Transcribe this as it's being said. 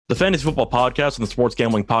The Fantasy Football Podcast and the Sports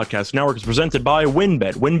Gambling Podcast Network is presented by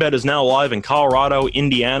WynnBET. WynnBET is now live in Colorado,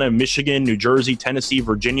 Indiana, Michigan, New Jersey, Tennessee,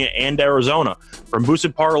 Virginia, and Arizona. From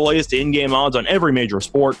boosted parlays to in-game odds on every major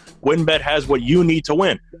sport, WynnBET has what you need to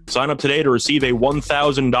win. Sign up today to receive a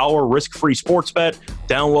 $1,000 risk-free sports bet.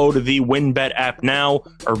 Download the WynnBET app now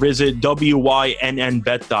or visit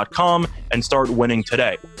wynnbet.com and start winning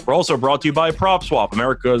today. We're also brought to you by PropSwap,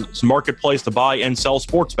 America's marketplace to buy and sell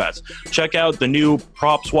sports bets. Check out the new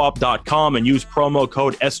PropSwap.com and use promo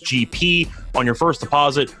code SGP on your first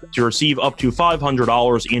deposit to receive up to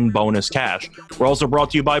 $500 in bonus cash. We're also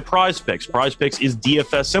brought to you by PrizePicks. PrizePicks is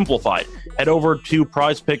DFS simplified. Head over to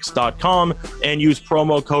prizepicks.com and use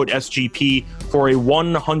promo code SGP for a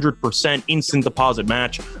 100% instant deposit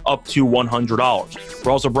match up to $100.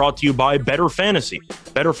 We're also brought to you by Better Fantasy.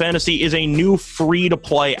 Better Fantasy is a new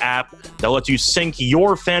free-to-play app that lets you sync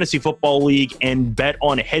your fantasy football league and bet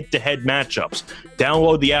on head-to-head matchups.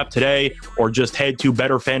 Download the app today or just head to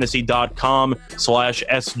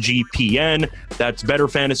betterfantasy.com/SGPN. That's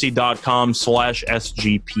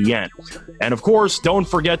betterfantasy.com/SGPN. And of course, don't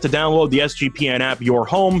forget to download the SGPN app, your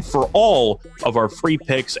home for all of our free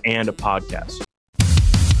picks and podcasts.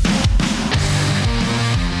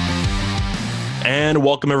 And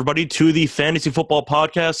welcome, everybody, to the Fantasy Football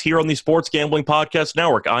Podcast here on the Sports Gambling Podcast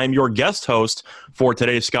Network. I am your guest host for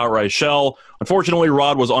today, Scott Reichel. Unfortunately,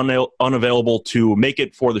 Rod was unavailable to make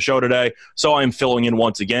it for the show today, so I'm filling in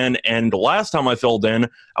once again. And last time I filled in,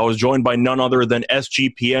 I was joined by none other than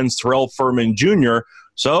SGPN's Terrell Furman Jr.,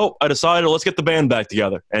 so I decided let's get the band back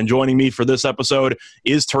together. And joining me for this episode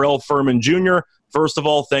is Terrell Furman Jr. First of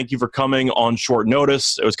all, thank you for coming on short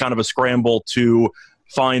notice. It was kind of a scramble to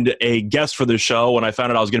find a guest for this show when I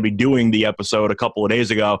found out I was going to be doing the episode a couple of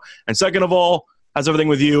days ago. And second of all, how's everything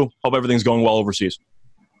with you? Hope everything's going well overseas.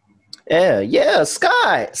 Yeah,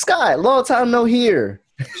 Scott, long time no hear.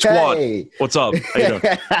 Squad, hey. What's up? How you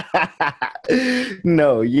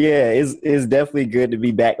doing? It's definitely good to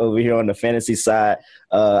be back over here on the fantasy side.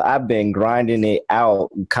 I've been grinding it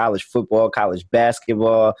out, college football, college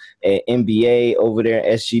basketball, NBA over there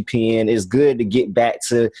at SGPN. It's good to get back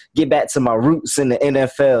to my roots in the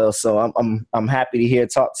NFL. So I'm happy to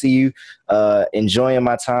talk to you. Enjoying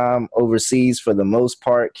my time overseas for the most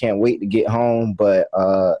part. Can't wait to get home, but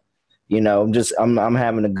I'm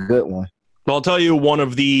having a good one. Well, I'll tell you, one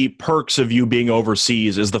of the perks of you being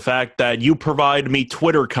overseas is the fact that you provide me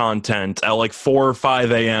Twitter content at like 4 or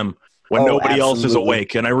 5 a.m. when nobody else is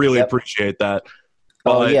awake, and I really appreciate that.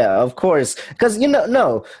 But, yeah, of course. Because,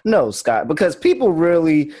 no, Scott, because people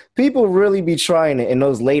really be trying it in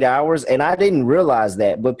those late hours, and I didn't realize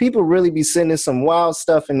that. But people really be sending some wild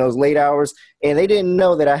stuff in those late hours, and they didn't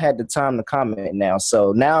know that I had the time to comment now.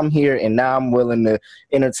 So now I'm here, and now I'm willing to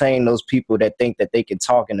entertain those people that think that they can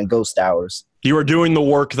talk in the ghost hours. You are doing the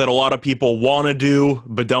work that a lot of people want to do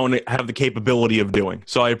but don't have the capability of doing.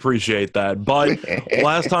 So I appreciate that. But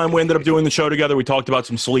last time we ended up doing the show together, we talked about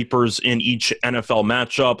some sleepers in each NFL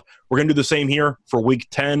matchup. We're going to do the same here for Week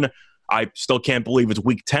 10. I still can't believe it's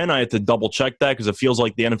Week 10. I had to double-check that because it feels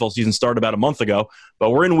like the NFL season started about a month ago.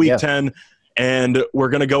 But we're in Week 10, and we're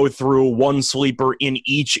going to go through one sleeper in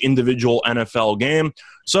each individual NFL game.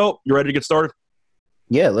 So you ready to get started?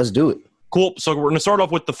 Yeah, let's do it. Cool. So we're going to start off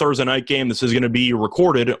with the Thursday night game. This is going to be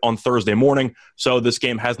recorded on Thursday morning, so this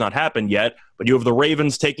game has not happened yet. But you have the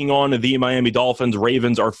Ravens taking on the Miami Dolphins.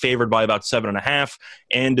 Ravens are favored by about 7.5,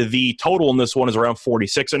 and the total in this one is around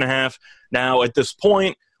 46.5. Now, at this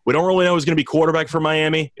point, we don't really know who's going to be quarterback for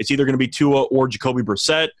Miami. It's either going to be Tua or Jacoby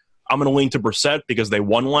Brissett. I'm going to lean to Brissett because they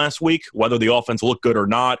won last week, whether the offense looked good or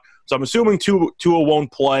not. So I'm assuming Tua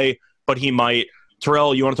won't play, but he might.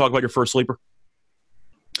 Terrell, you want to talk about your first sleeper?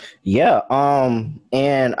 Yeah,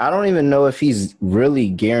 and I don't even know if he's really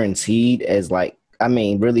guaranteed as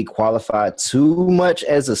really qualified too much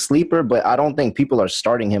as a sleeper, but I don't think people are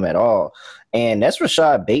starting him at all. And that's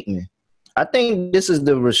Rashad Bateman. I think this is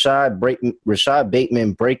the Rashad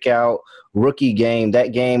Bateman breakout rookie game,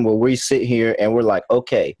 that game where we sit here and we're like,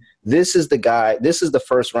 okay, this is the guy, this is the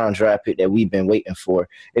first round draft pick that we've been waiting for.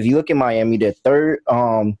 If you look at Miami, they're third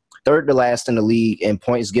to last in the league in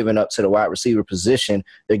points given up to the wide receiver position.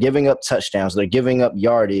 They're giving up touchdowns. They're giving up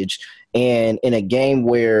yardage. And in a game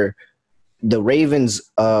where the Ravens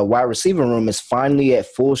wide receiver room is finally at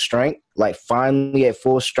full strength,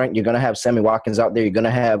 you're going to have Sammy Watkins out there. You're going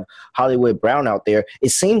to have Hollywood Brown out there. It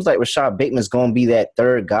seems like Rashad Bateman's going to be that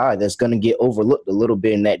third guy that's going to get overlooked a little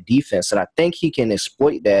bit in that defense. And I think he can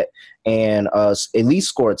exploit that and at least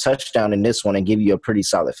score a touchdown in this one and give you a pretty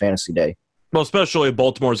solid fantasy day. Well, especially if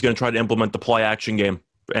Baltimore is going to try to implement the play-action game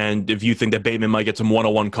and if you think that Bateman might get some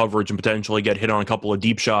one-on-one coverage and potentially get hit on a couple of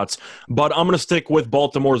deep shots. But I'm going to stick with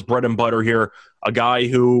Baltimore's bread and butter here, a guy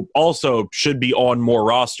who also should be on more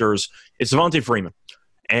rosters. It's Devontae Freeman.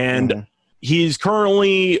 And he's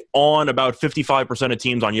currently on about 55% of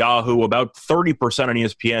teams on Yahoo, about 30% on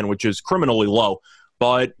ESPN, which is criminally low.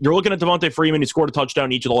 But you're looking at Devontae Freeman. He scored a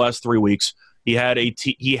touchdown each of the last 3 weeks. He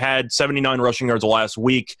had 79 rushing yards the last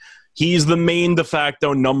week. He's the main de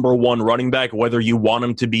facto number one running back, whether you want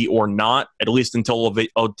him to be or not, at least until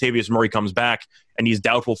Latavius Murray comes back, and he's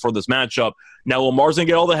doubtful for this matchup. Now, Lamar's going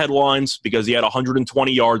to get all the headlines because he had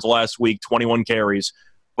 120 yards last week, 21 carries.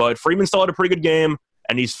 But Freeman still had a pretty good game,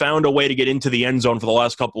 and he's found a way to get into the end zone for the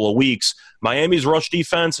last couple of weeks. Miami's rush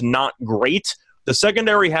defense, not great. The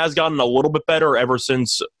secondary has gotten a little bit better ever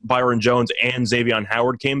since Byron Jones and Xavier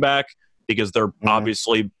Howard came back, because they're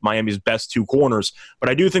obviously Miami's best two corners. But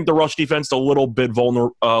I do think the rush defense is a little bit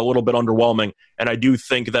underwhelming, and I do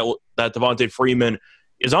think that Devontae Freeman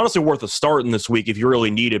is honestly worth a start in this week if you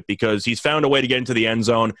really need it, because he's found a way to get into the end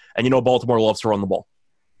zone, and Baltimore loves to run the ball.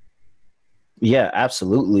 Yeah,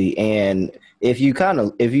 absolutely. And if you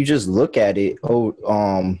just look at it over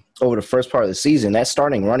the first part of the season, that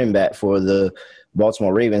starting running back for the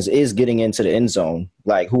Baltimore Ravens is getting into the end zone,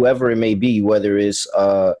 like whoever it may be, whether it's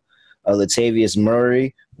Latavius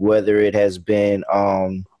Murray, whether it has been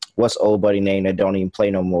what's old buddy name that don't even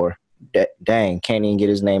play no more. Dang, can't even get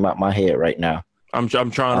his name out my head right now. I'm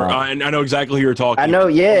trying to. I know exactly who you're talking. I know,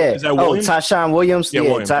 yeah. Is that Williams? Tyshawn Williams. Yeah,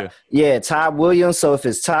 Williams, Todd Williams. So if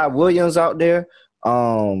it's Todd Williams out there,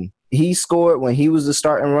 he scored when he was the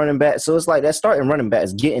starting running back. So it's like that starting running back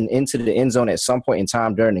is getting into the end zone at some point in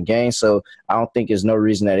time during the game. So I don't think there's no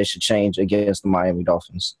reason that it should change against the Miami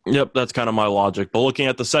Dolphins. Yep, that's kind of my logic. But looking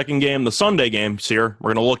at the second game, the Sunday game here,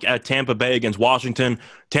 we're going to look at Tampa Bay against Washington.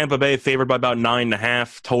 Tampa Bay favored by about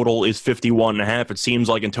 9.5. Total is 51.5. It seems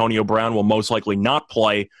like Antonio Brown will most likely not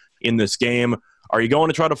play in this game. Are you going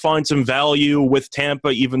to try to find some value with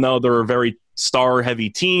Tampa, even though they're a very star-heavy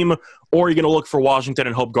team, or are you going to look for Washington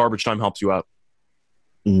and hope garbage time helps you out?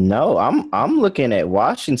 No, I'm looking at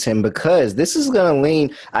Washington because this is going to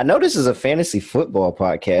lean – I know this is a fantasy football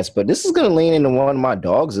podcast, but this is going to lean into one of my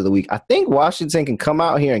dogs of the week. I think Washington can come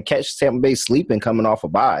out here and catch Tampa Bay sleeping coming off a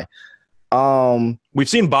bye. We've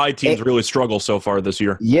seen bye teams really struggle so far this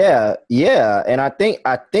year. Yeah, and I think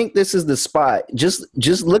this is the spot. Just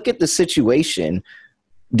look at the situation.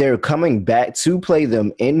 They're coming back to play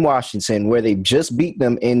them in Washington, where they just beat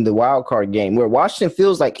them in the wild card game, where Washington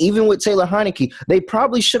feels like even with Taylor Heineke, they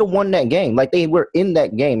probably should have won that game. Like they were in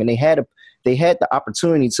that game and they had the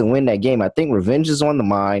opportunity to win that game. I think revenge is on the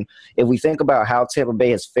mind. If we think about how Tampa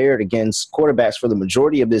Bay has fared against quarterbacks for the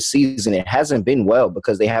majority of this season, it hasn't been well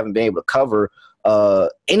because they haven't been able to cover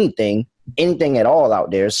anything at all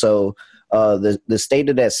out there. So the state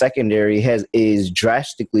of that secondary is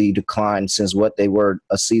drastically declined since what they were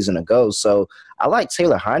a season ago. So I like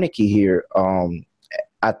Taylor Heineke here.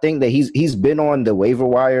 I think that he's been on the waiver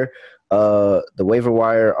wire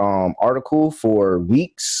article for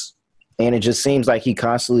weeks, and it just seems like he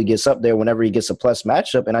constantly gets up there whenever he gets a plus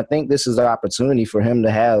matchup. And I think this is an opportunity for him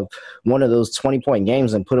to have one of those 20-point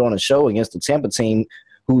games and put on a show against the Tampa team,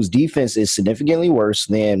 whose defense is significantly worse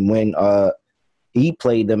than when he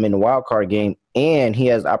played them in the wild card game, and he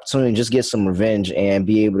has the opportunity to just get some revenge and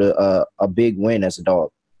be able to a big win as a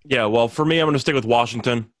dog. Yeah, well, for me, I'm going to stick with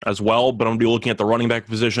Washington as well, but I'm going to be looking at the running back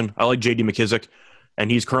position. I like J.D. McKissic,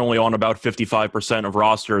 and he's currently on about 55% of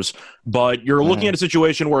rosters. But you're looking at a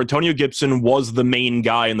situation where Antonio Gibson was the main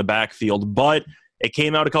guy in the backfield, but it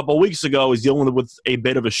came out a couple of weeks ago. He's dealing with a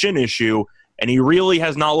bit of a shin issue, and he really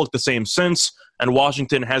has not looked the same since. And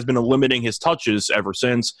Washington has been limiting his touches ever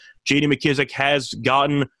since. J.D. McKissic has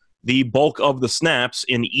gotten the bulk of the snaps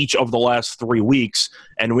in each of the last 3 weeks.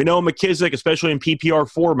 And we know McKissic, especially in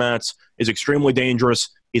PPR formats, is extremely dangerous.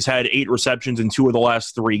 He's had 8 receptions in 2 of the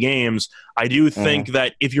last 3 games. I do think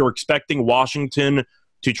that if you're expecting Washington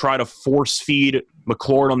to try to force-feed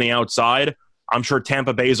McLaurin on the outside, I'm sure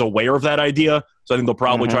Tampa Bay is aware of that idea, so I think they'll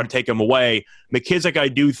probably try to take him away. McKissic, I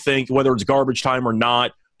do think, whether it's garbage time or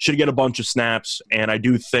not, should get a bunch of snaps, and I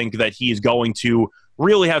do think that he's going to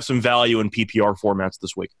really have some value in PPR formats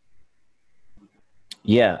this week.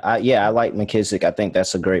 Yeah, I like McKissic. I think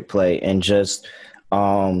that's a great play, and just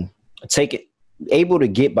able to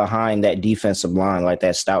get behind that defensive line, like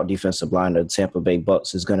that stout defensive line of the Tampa Bay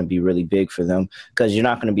Bucks, is going to be really big for them because you're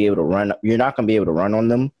not going to be able to run. You're not going to be able to run on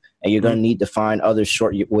them, and you're going to need to find other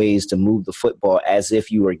short ways to move the football as if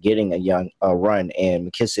you were getting a run,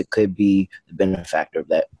 and McKissic could be the benefactor of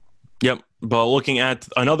that. Yep, but looking at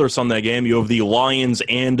another Sunday game, you have the Lions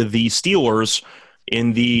and the Steelers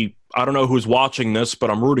in the I don't know who's watching this, but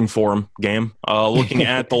I'm rooting for him, game. Looking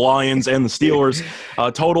at the Lions and the Steelers,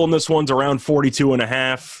 total in this one's around 42.5.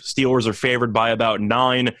 Steelers are favored by about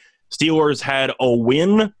 9. Steelers had a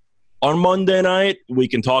win on Monday night. We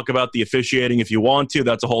can talk about the officiating if you want to.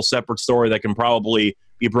 That's a whole separate story that can probably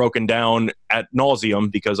be broken down ad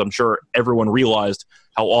nauseum because I'm sure everyone realized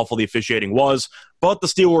how awful the officiating was. But the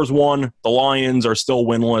Steelers won. The Lions are still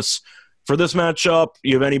winless. For this matchup,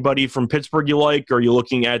 you have anybody from Pittsburgh you like, or are you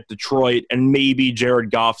looking at Detroit and maybe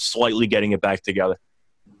Jared Goff slightly getting it back together?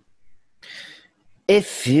 It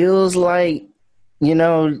feels like,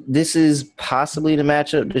 this is possibly the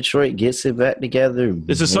matchup. Detroit gets it back together.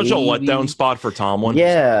 This is such a letdown spot for Tomlin.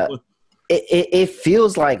 Yeah. It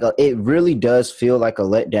feels like it really does feel like a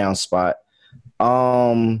letdown spot.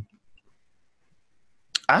 I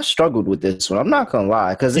struggled with this one. I'm not gonna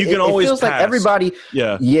lie, because it feels like everybody.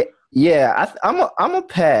 I'm a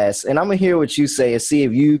pass, and I'm gonna hear what you say and see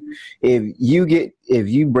if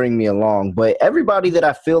you bring me along. But everybody that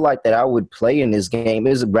I feel like that I would play in this game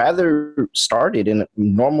is rather started in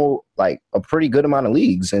normal, like a pretty good amount of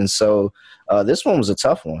leagues, and so this one was a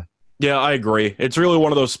tough one. Yeah, I agree. It's really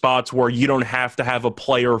one of those spots where you don't have to have a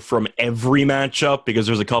player from every matchup because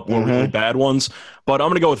there's a couple of really bad ones. But I'm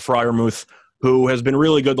going to go with Freiermuth, who has been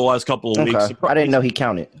really good the last couple of weeks. I didn't know he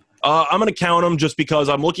counted. I'm going to count him just because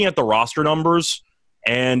I'm looking at the roster numbers,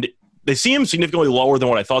 and they seem significantly lower than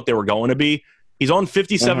what I thought they were going to be. He's on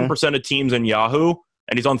 57% of teams in Yahoo,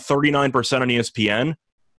 and he's on 39% on ESPN.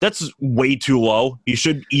 That's way too low. You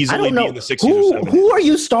should easily be in the 60s or 70s. Who are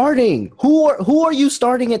you starting? Who are you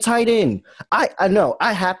starting at tight end? I know.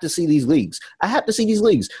 I have to see these leagues.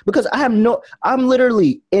 Because I'm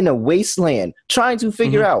literally in a wasteland trying to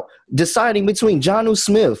figure out, deciding between Jonnu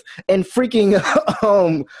Smith and freaking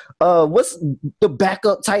what's the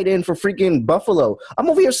backup tight end for freaking Buffalo. I'm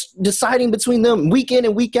over here deciding between them week in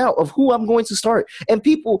and week out of who I'm going to start. And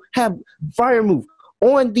people have Freiermuth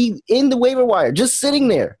in the waiver wire, just sitting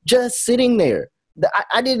there.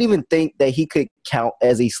 I didn't even think that he could count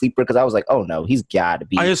as a sleeper because I was like, oh no, he's got to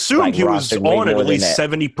be. I assumed he was on at least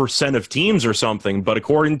 70% of teams or something, but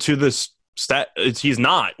according to this stat, he's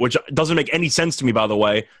not, which doesn't make any sense to me, by the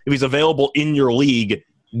way. If he's available in your league,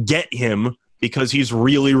 get him because he's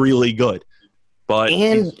really, really good. But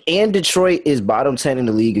and Detroit is bottom 10 in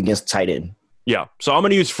the league against tight end. Yeah, so I'm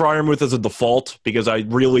going to use Freiermuth as a default because I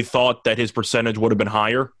really thought that his percentage would have been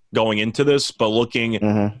higher going into this, but looking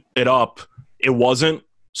it up, it wasn't,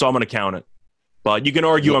 so I'm going to count it. But you can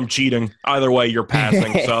argue I'm cheating. Either way, you're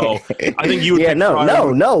passing. So I think you would No,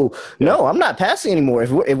 I'm not passing anymore.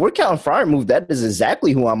 If we're counting Freiermuth, that is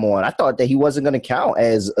exactly who I'm on. I thought that he wasn't going to count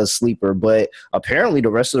as a sleeper, but apparently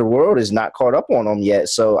the rest of the world is not caught up on him yet.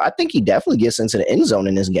 So I think he definitely gets into the end zone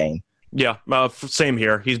in this game. Yeah, same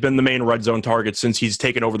here. He's been the main red zone target since he's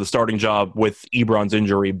taken over the starting job with Ebron's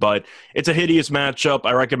injury, but it's a hideous matchup.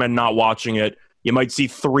 I recommend not watching it. You might see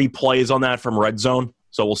 3 plays on that from red zone,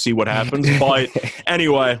 so we'll see what happens. But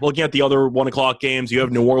anyway, looking at the other 1 o'clock games, you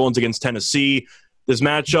have New Orleans against Tennessee. This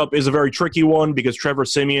matchup is a very tricky one because Trevor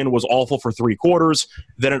Siemian was awful for 3 quarters.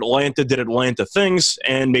 Then Atlanta did Atlanta things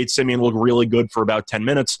and made Siemian look really good for about 10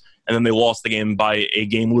 minutes. And then they lost the game by a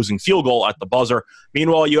game-losing field goal at the buzzer.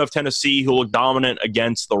 Meanwhile, you have Tennessee, who looked dominant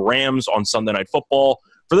against the Rams on Sunday Night Football.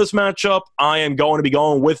 For this matchup, I am going to be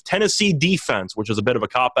going with Tennessee defense, which is a bit of a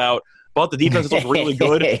cop-out. But the defense has looked really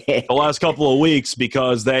good the last couple of weeks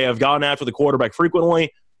because they have gone after the quarterback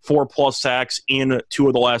frequently, 4+ sacks in 2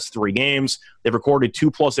 of the last 3 games. They've recorded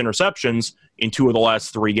 2+ interceptions in 2 of the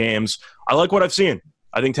last 3 games. I like what I've seen.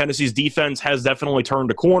 I think Tennessee's defense has definitely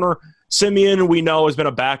turned a corner. Siemian, we know, has been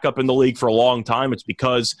a backup in the league for a long time. It's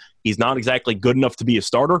because he's not exactly good enough to be a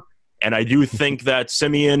starter. And I do think that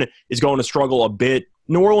Siemian is going to struggle a bit.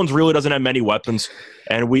 New Orleans really doesn't have many weapons,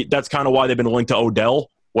 and that's kind of why they've been linked to Odell.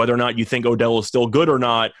 Whether or not you think Odell is still good or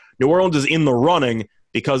not, New Orleans is in the running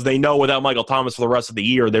because they know without Michael Thomas for the rest of the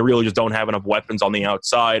year, they really just don't have enough weapons on the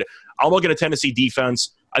outside. I'm looking at Tennessee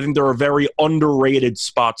defense. I think they're a very underrated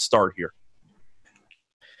spot start here.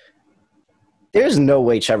 There's no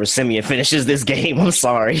way Trevor Siemian finishes this game. I'm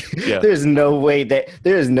sorry. Yeah. There's no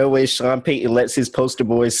way Sean Payton lets his poster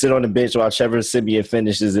boys sit on the bench while Trevor Siemian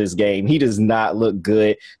finishes this game. He does not look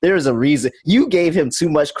good. There's a reason. You gave him too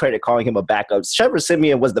much credit calling him a backup. Trevor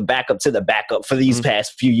Siemian was the backup to the backup for these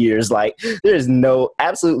past few years. Like, there's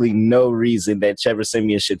absolutely no reason that Trevor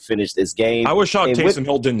Siemian should finish this game. I was shocked Taysom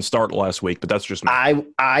Hill didn't start last week, but that's just me.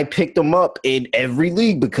 I picked him up in every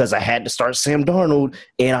league because I had to start Sam Darnold,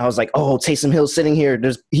 and I was like, oh, Taysom Hill sitting here.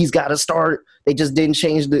 He's got to start. They just didn't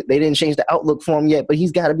change the outlook for him yet, but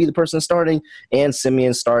he's got to be the person starting. And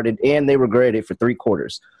Siemian started, and they regretted it for 3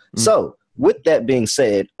 quarters. So with that being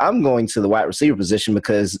said, I'm going to the wide receiver position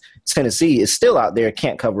because Tennessee is still out there,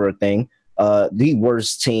 can't cover a thing. The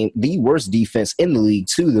worst defense in the league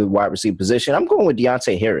to the wide receiver position. I'm going with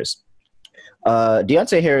Deontay Harris.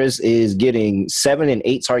 Deontay Harris is getting 7 and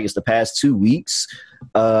 8 targets the past 2 weeks.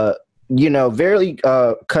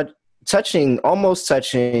 Almost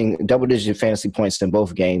touching double-digit fantasy points in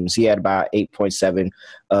both games. He had about 8.7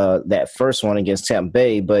 that first one against Tampa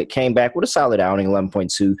Bay, but came back with a solid outing,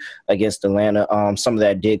 11.2 against Atlanta. Some of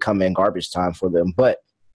that did come in garbage time for them, but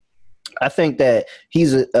I think that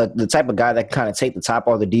he's the type of guy that can kind of take the top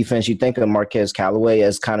off the defense. You think of Marquez Callaway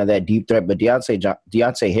as kind of that deep threat, but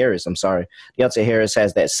Deontay Harris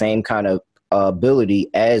has that same kind of ability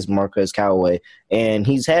as Marquez Callaway, and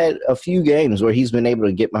he's had a few games where he's been able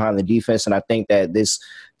to get behind the defense, and I think that this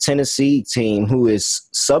Tennessee team, who is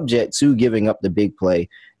subject to giving up the big play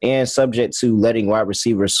and subject to letting wide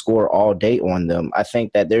receivers score all day on them, I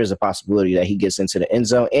think that there's a possibility that he gets into the end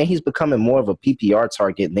zone, and he's becoming more of a PPR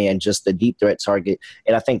target than just a deep threat target,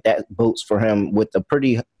 and I think that bodes for him with a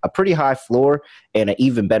pretty high floor and an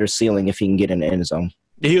even better ceiling if he can get in the end zone.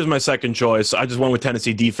 He was my second choice. I just went with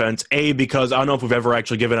Tennessee defense. Because I don't know if we've ever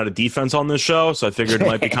actually given out a defense on this show, so I figured it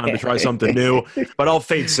might be time to try something new. But I'll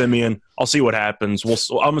fade Simeon. I'll see what happens.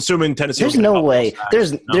 I'm assuming Tennessee. There's no way.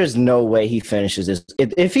 There's no way he finishes this.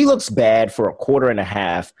 If he looks bad for a quarter and a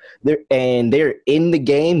half, they're in the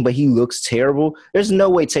game, but he looks terrible. There's no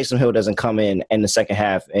way Taysom Hill doesn't come in the second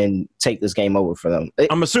half and take this game over for them.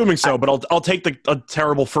 I'm assuming so, but I'll take a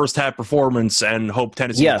terrible first half performance and hope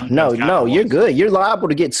Tennessee. Yeah, no, you're good. You're liable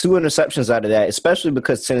to get 2 interceptions out of that, especially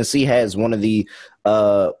because Tennessee has one of the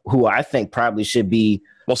who I think probably should be.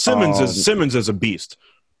 Well, Simmons is a beast.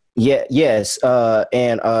 Yeah. Yes.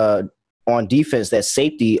 And on defense, that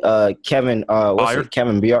safety, Kevin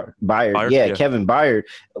Byard. Yeah, Kevin Byard,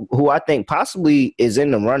 who I think possibly is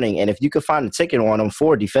in the running. And if you could find a ticket on him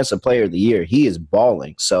for Defensive Player of the Year, he is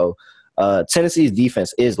balling. So Tennessee's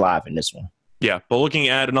defense is live in this one. Yeah, but looking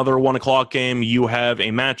at another 1 o'clock game, you have a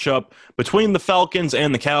matchup between the Falcons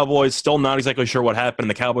and the Cowboys. Still not exactly sure what happened in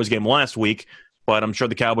the Cowboys game last week, but I'm sure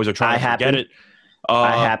the Cowboys are trying to forget it.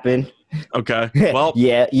 Happened. Okay. Well,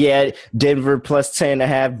 yeah. Denver plus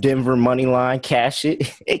 10.5. Denver money line. Cash it.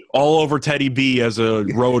 All over Teddy B as a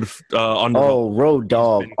road underdog. Oh, road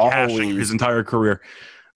dog. Cashing his entire career.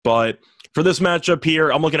 But for this matchup here,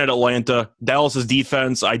 I'm looking at Atlanta. Dallas's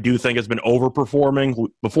defense, I do think, has been overperforming.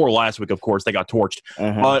 Before last week, of course, they got torched.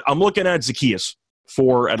 But I'm looking at Zaccheaus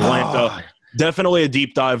for Atlanta. Definitely a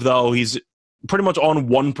deep dive, though. He's pretty much on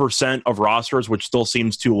 1% of rosters, which still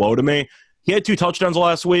seems too low to me. He had 2 touchdowns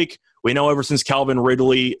last week. We know ever since Calvin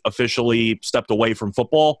Ridley officially stepped away from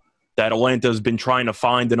football that Atlanta has been trying to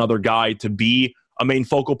find another guy to be a main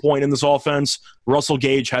focal point in this offense. Russell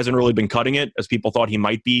Gage hasn't really been cutting it, as people thought he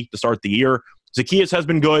might be to start the year. Zaccheaus has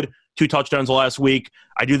been good, 2 touchdowns last week.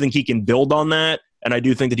 I do think he can build on that, and I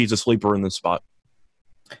do think that he's a sleeper in this spot.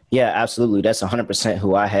 Yeah, absolutely. That's 100%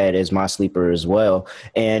 who I had as my sleeper as well.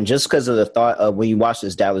 And just because of the thought of when you watch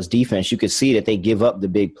this Dallas defense, you could see that they give up the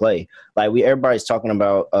big play. Like everybody's talking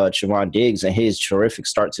about Trevon Diggs and his terrific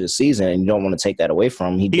start to the season, and you don't want to take that away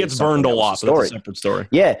from him. He gets burned a lot, so that's a separate story.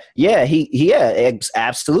 Yeah,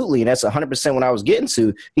 absolutely, and that's 100% what I was getting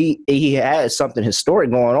to. He had something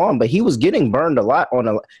historic going on, but he was getting burned a lot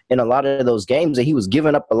in a lot of those games, and he was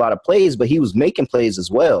giving up a lot of plays, but he was making plays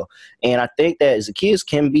as well. And I think that Zaccheaus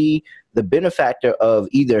can be the benefactor of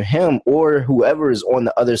either him or whoever is on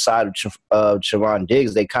the other side of Trevon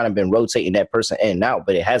Diggs. They kind of been rotating that person in and out,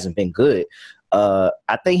 but it hasn't been good. I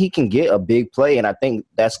think he can get a big play, and I think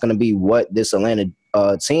that's going to be what this Atlanta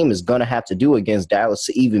team is going to have to do against Dallas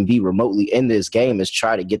to even be remotely in this game, is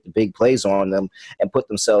try to get the big plays on them and put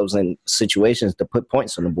themselves in situations to put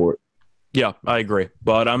points on the board. Yeah, I agree.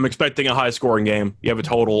 But I'm expecting a high-scoring game. You have a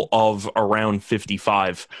total of around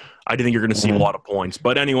 55. I do think you're going to see a lot of points.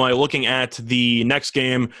 But anyway, looking at the next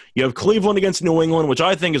game, you have Cleveland against New England, which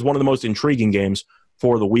I think is one of the most intriguing games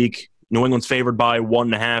for the week. New England's favored by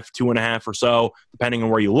 1.5, 2.5 or so, depending on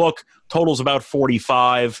where you look. Total's about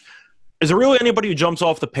 45. Is there really anybody who jumps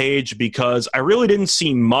off the page? Because I really didn't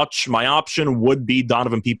see much. My option would be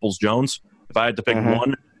Donovan Peoples-Jones if I had to pick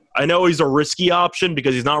one. I know he's a risky option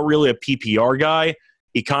because he's not really a PPR guy.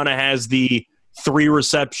 He kind of has the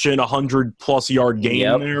 3-reception, 100-plus yard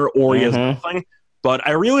game there, or he has nothing. But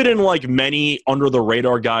I really didn't like many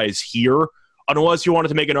under-the-radar guys here, unless you wanted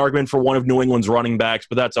to make an argument for one of New England's running backs,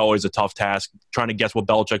 but that's always a tough task, trying to guess what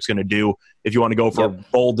Belichick's going to do if you want to go for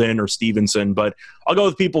Bolden or Stevenson. But I'll go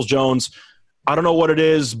with Peoples-Jones. I don't know what it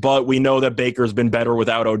is, but we know that Baker's been better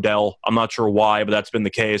without Odell. I'm not sure why, but that's been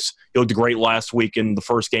the case. He looked great last week in the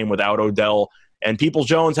first game without Odell. And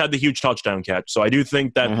Peoples-Jones had the huge touchdown catch. So I do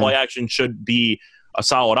think that play action should be a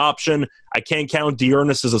solid option. I can't count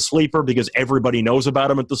Dearness as a sleeper because everybody knows about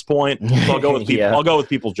him at this point. So I'll go with I'll go with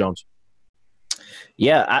Peoples-Jones.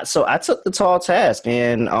 Yeah, so I took the tall task,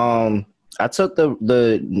 and I took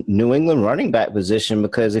the New England running back position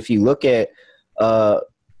because if you look at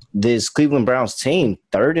this Cleveland Browns team,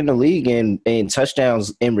 third in the league in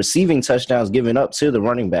touchdowns and receiving touchdowns given up to the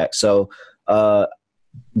running back. So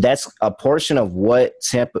that's a portion of what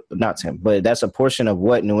that's a portion of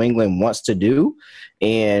what New England wants to do.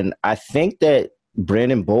 And I think that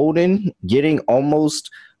Brandon Bolden getting almost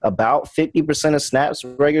about 50% of snaps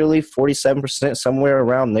regularly, 47%, somewhere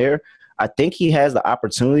around there, I think he has the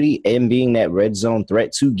opportunity in being that red zone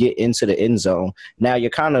threat to get into the end zone. Now you're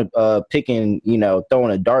kind of picking,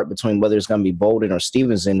 throwing a dart between whether it's going to be Bolden or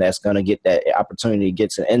Stevenson that's going to get that opportunity to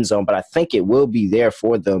get to the end zone. But I think it will be there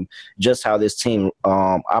for them, just how this team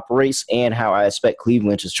operates and how I expect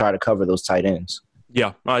Cleveland to try to cover those tight ends.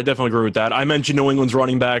 Yeah, I definitely agree with that. I mentioned New England's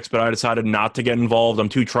running backs, but I decided not to get involved. I'm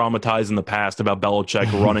too traumatized in the past about Belichick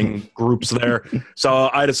running groups there. So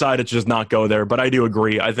I decided to just not go there. But I do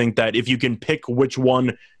agree. I think that if you can pick which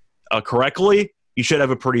one correctly, you should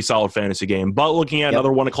have a pretty solid fantasy game. But looking at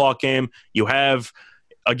another 1 o'clock game, you have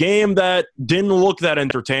a game that didn't look that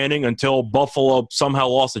entertaining until Buffalo somehow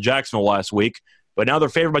lost to Jacksonville last week. But now they're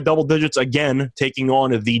favored by double digits again, taking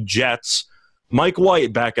on the Jets. Mike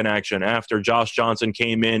White back in action after Josh Johnson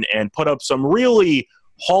came in and put up some really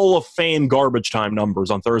Hall of Fame garbage time numbers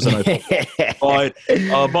on Thursday night. But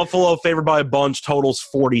Buffalo favored by a bunch, totals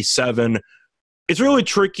 47. It's really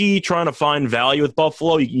tricky trying to find value with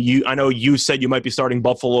Buffalo. I know you said you might be starting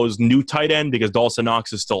Buffalo's new tight end because Dawson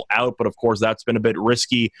Knox is still out, but of course that's been a bit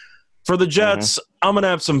risky. For the Jets, I'm going to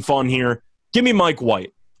have some fun here. Give me Mike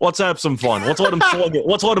White. Let's have some fun. Let's let him swing it.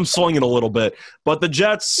 Let's let him swing it a little bit. But the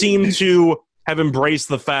Jets seem to have embraced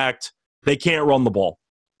the fact they can't run the ball.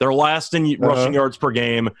 They're last in rushing yards per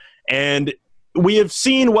game. And we have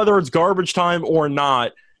seen, whether it's garbage time or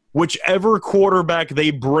not, whichever quarterback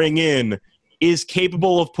they bring in is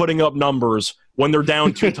capable of putting up numbers when they're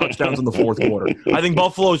down 2 touchdowns in the fourth quarter. I think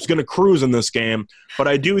Buffalo is going to cruise in this game, but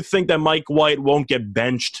I do think that Mike White won't get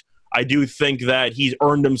benched. I do think that he's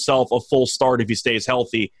earned himself a full start if he stays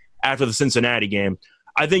healthy after the Cincinnati game.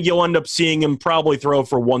 I think you'll end up seeing him probably throw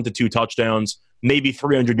for 1 to 2 touchdowns, maybe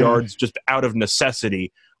 300 yards just out of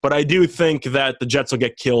necessity. But I do think that the Jets will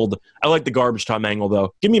get killed. I like the garbage time angle,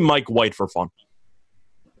 though. Give me Mike White for fun.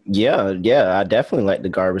 Yeah, I definitely like the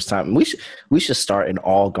garbage time. We should start an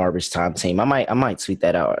all garbage time team. I might tweet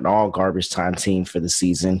that out, an all garbage time team for the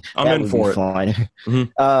season. I'm in for it. Fun.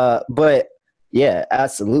 But yeah,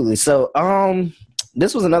 absolutely. So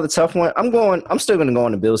this was another tough one. I'm still gonna go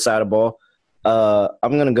on the Bills side of the ball.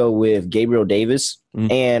 I'm gonna go with Gabriel Davis,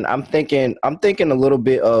 and I'm thinking a little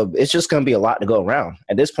bit of it's just gonna be a lot to go around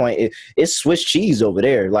at this point. It's Swiss cheese over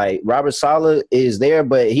there. Like Robert Saleh is there,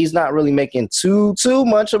 but he's not really making too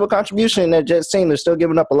much of a contribution in that Jets team. They're still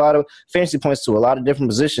giving up a lot of fantasy points to a lot of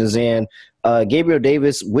different positions, and Gabriel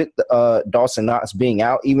Davis with Dawson Knox being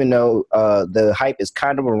out, even though the hype is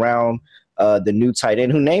kind of around the new tight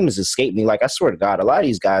end, whose name has escaped me. Like, I swear to God, a lot of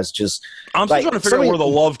these guys just... I'm still trying to figure out where the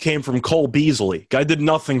love came from Cole Beasley. Guy did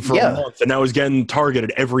nothing for a month, and now he's getting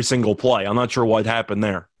targeted every single play. I'm not sure what happened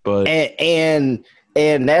there. But And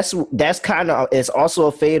that's kind of... It's also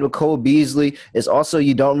a fade with Cole Beasley. It's also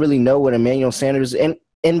you don't really know what Emmanuel Sanders... And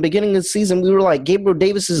in the beginning of the season, we were like, Gabriel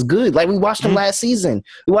Davis is good. Like, we watched him last season.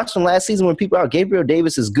 We watched him last season when people are, Gabriel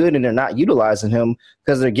Davis is good, and they're not utilizing him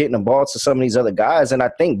because they're getting the ball to some of these other guys. And I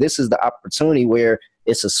think this is the opportunity where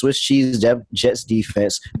it's a Swiss cheese Jets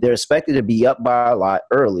defense. They're expected to be up by a lot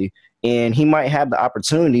early, and he might have the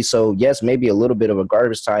opportunity. So, yes, maybe a little bit of a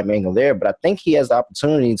garbage time angle there, but I think he has the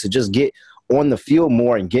opportunity to just get on the field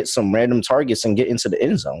more and get some random targets and get into the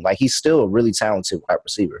end zone. Like, he's still a really talented wide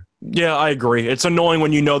receiver. Yeah, I agree. It's annoying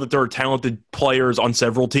when you know that there are talented players on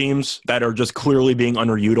several teams that are just clearly being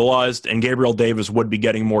underutilized, and Gabriel Davis would be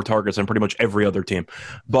getting more targets than pretty much every other team.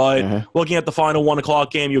 But looking at the final 1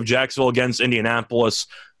 o'clock game, you have Jacksonville against Indianapolis.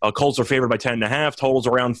 Colts are favored by 10.5. Totals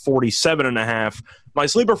around 47.5. My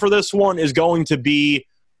sleeper for this one is going to be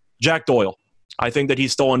Jack Doyle. I think that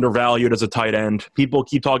he's still undervalued as a tight end. People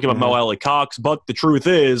keep talking about Mo Alley-Cox, but the truth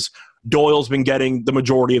is Doyle's been getting the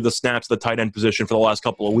majority of the snaps at the tight end position for the last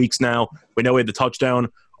couple of weeks now. We know he had the touchdown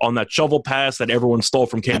on that shovel pass that everyone stole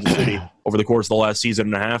from Kansas City over the course of the last season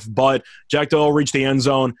and a half. But Jack Doyle reached the end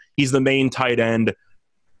zone. He's the main tight end.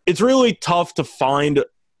 It's really tough to find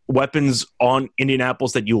weapons on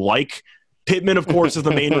Indianapolis that you like. Pittman, of course, is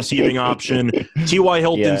the main receiving option. T.Y.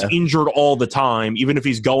 Hilton's injured all the time, even if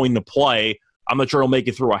he's going to play. I'm not sure he'll make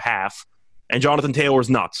it through a half. and Jonathan Taylor's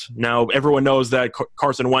nuts. Now, everyone knows that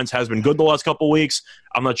Carson Wentz has been good the last couple of weeks.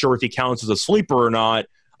 I'm not sure if he counts as a sleeper or not.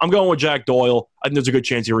 I'm going with Jack Doyle. I think there's a good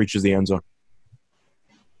chance he reaches the end zone.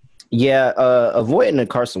 Yeah, avoiding the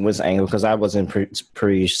Carson Wentz angle because I wasn't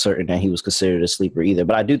pretty certain that he was considered a sleeper either.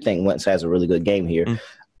 But I do think Wentz has a really good game here.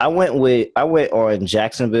 I went on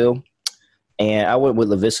Jacksonville, and I went with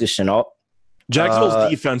Laviska Shenault. Jacksonville's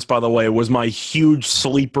defense, by the way, was my huge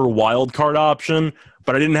sleeper wild card option,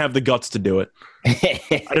 but I didn't have the guts to do it. I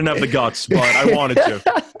didn't have the guts, but I wanted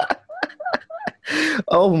to.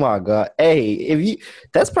 Oh my God! Hey,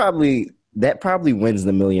 that probably wins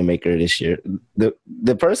the Million Maker this year.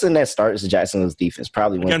 The person that starts Jacksonville's defense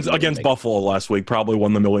probably wins against Buffalo last week. Probably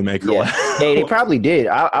won the Million Maker. Yeah. Hey, they probably did.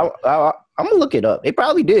 I'm gonna look it up. They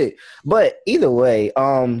probably did. But either way,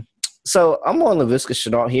 so I'm on Laviska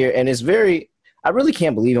Shenault here, and it's I really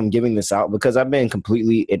can't believe I'm giving this out because I've been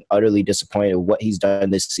completely and utterly disappointed with what he's done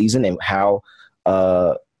this season and how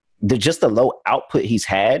the low output he's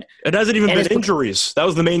had. It hasn't even been injuries. That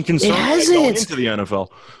was the main concern going into the NFL.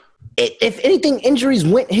 If anything, injuries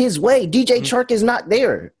went his way. DJ Chark is not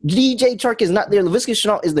there. Laviska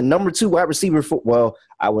Shenault is the number 2 wide receiver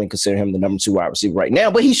I wouldn't consider him the number 2 wide receiver right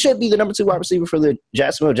now, but he should be the number 2 wide receiver for the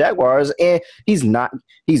Jacksonville Jaguars, and he's not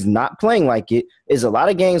playing like it. There's a lot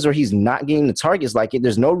of games where he's not getting the targets like it.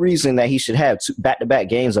 There's no reason that he should have 2 back-to-back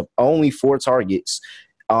games of only 4 targets.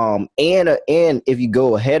 And if you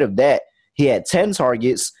go ahead of that, he had 10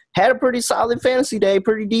 targets, had a pretty solid fantasy day,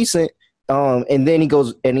 pretty decent. And then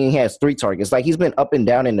he has 3 targets. Like, he's been up and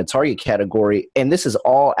down in the target category, and this is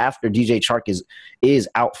all after DJ Chark is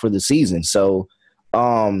out for the season. So,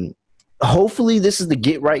 hopefully this is the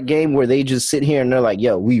get right game where they just sit here and they're like,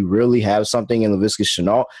 yo, we really have something in Laviska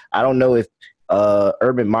Shenault. I don't know if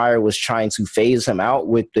Urban Meyer was trying to phase him out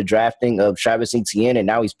with the drafting of Travis Etienne, and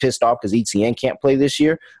now he's pissed off because Etienne can't play this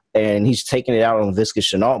year, and he's taking it out on Laviska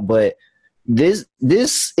Shenault. But this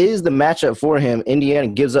is the matchup for him. Indiana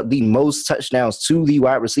gives up the most touchdowns to the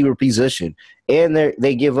wide receiver position, and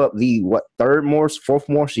they give up the fourth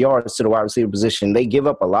most yards to the wide receiver position. They give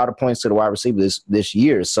up a lot of points to the wide receiver this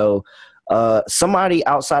year. So somebody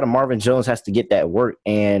outside of Marvin Jones has to get that work,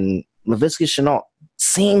 and Laviska Shenault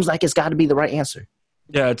seems like it's got to be the right answer.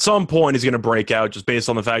 Yeah, at some point he's going to break out just based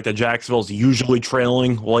on the fact that Jacksonville's usually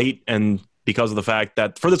trailing late, and because of the fact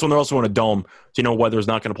that for this one, they're also in a dome, so weather's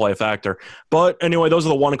not going to play a factor. But anyway, those are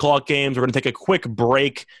the 1 o'clock games. We're going to take a quick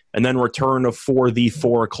break and then return for the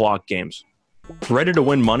 4 o'clock games. Ready to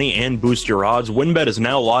win money and boost your odds? WynnBET is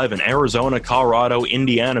now live in Arizona, Colorado,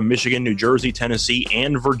 Indiana, Michigan, New Jersey, Tennessee,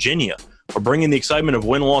 and Virginia. We're bringing the excitement of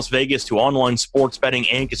Wynn Las Vegas to online sports betting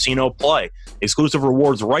and casino play. Exclusive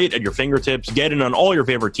rewards right at your fingertips. Get in on all your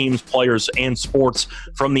favorite teams, players, and sports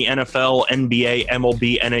from the NFL, NBA,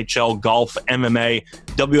 MLB, NHL, golf, MMA,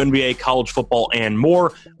 WNBA, college football, and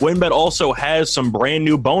more. WynnBET also has some brand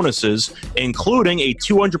new bonuses, including a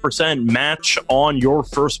 200% match on your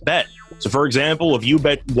first bet. So, for example, if you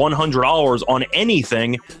bet $100 on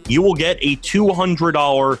anything, you will get a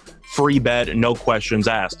 $200 free bet, no questions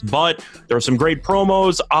asked. But there are some great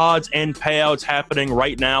promos, odds, and payouts happening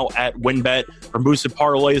right now at WynnBET. From boosted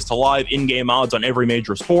parlays to live in-game odds on every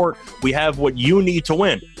major sport, we have what you need to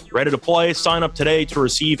win. Ready to play? Sign up today to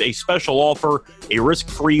receive a special offer, a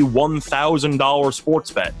risk-free $1,000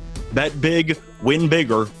 sports bet. Bet big, win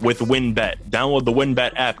bigger with WynnBET. Download the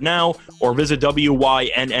WynnBET app now or visit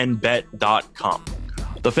wynnbet.com.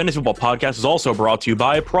 The Fantasy Football Podcast is also brought to you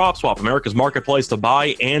by PropSwap, America's marketplace to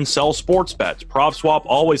buy and sell sports bets. PropSwap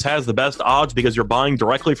always has the best odds because you're buying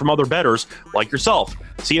directly from other bettors like yourself.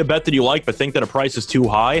 See a bet that you like but think that a price is too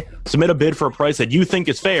high? Submit a bid for a price that you think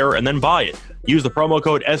is fair and then buy it. Use the promo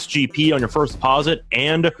code SGP on your first deposit,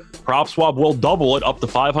 and PropSwap will double it up to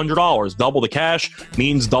 $500. Double the cash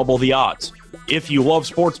means double the odds. If you love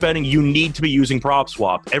sports betting, you need to be using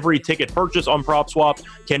PropSwap. Every ticket purchase on PropSwap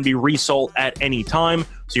can be resold at any time,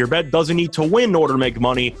 so your bet doesn't need to win in order to make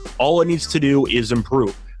money. All it needs to do is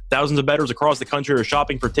improve. Thousands of bettors across the country are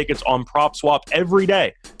shopping for tickets on PropSwap every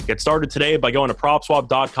day. Get started today by going to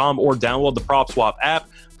PropSwap.com or download the PropSwap app.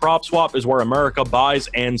 PropSwap is where America buys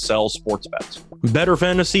and sells sports bets. Better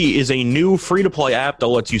Fantasy is a new free-to-play app that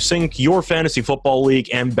lets you sync your fantasy football league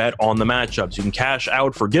and bet on the matchups. You can cash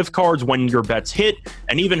out for gift cards when your bets hit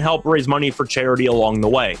and even help raise money for charity along the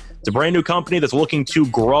way. It's a brand new company that's looking to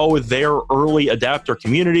grow their early adapter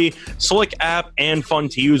community. Slick app and fun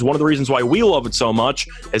to use. One of the reasons why we love it so much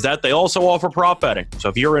is that they also offer prop betting. So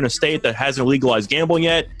if you're in a state that hasn't legalized gambling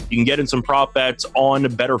yet, you can get in some prop bets on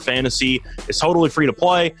Better Fantasy. It's totally free to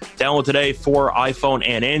play. Download today for iPhone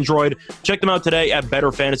and Android. Check them out today at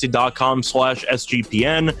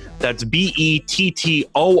betterfantasy.com/SGPN. That's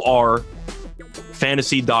BETTOR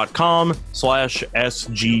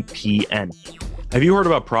fantasy.com/SGPN. Have you heard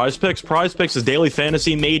about Prize Picks? Prize Picks is daily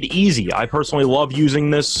fantasy made easy. I personally love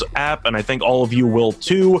using this app, and I think all of you will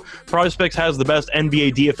too. Prize Picks has the best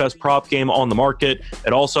NBA DFS prop game on the market.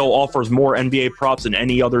 It also offers more NBA props than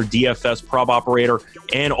any other DFS prop operator,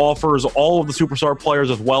 and offers all of the superstar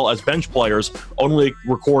players as well as bench players, only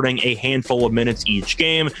recording a handful of minutes each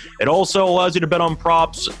game. It also allows you to bet on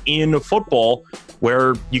props in football,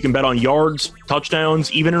 where you can bet on yards,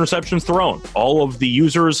 touchdowns, even interceptions thrown. All of the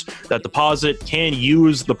users that deposit can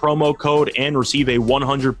use the promo code and receive a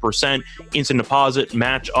 100% instant deposit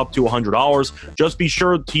match up to $100. Just be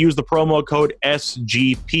sure to use the promo code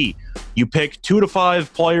SGP. You pick 2 to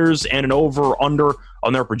 5 players and an over-under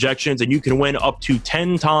on their projections, and you can win up to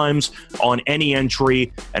 10 times on any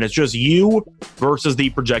entry, and it's just you versus the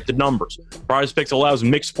projected numbers. Prize Picks allows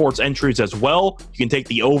mixed sports entries as well. You can take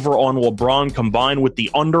the over on LeBron combined with the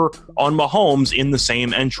under on Mahomes in the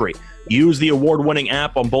same entry. Use the award-winning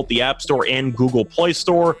app on both the App Store and Google Play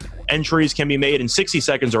Store. Entries can be made in 60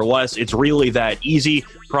 seconds or less. It's really that easy.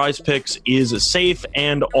 Prize Picks is safe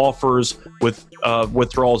and offers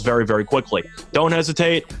withdrawals very, very quickly. Don't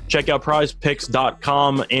hesitate. Check out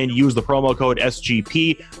prizepicks.com and use the promo code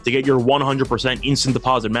SGP to get your 100% instant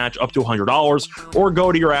deposit match up to $100, or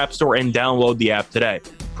go to your App Store and download the app today.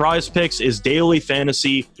 Prize Picks is daily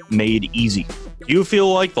fantasy made easy. Do you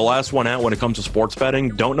feel like the last one out when it comes to sports betting?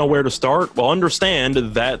 Don't know where to start? Well, understand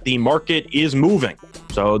that the market is moving.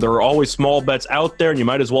 So there are always small bets out there, and you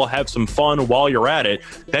might as well have some fun while you're at it.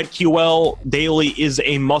 BetQL Daily is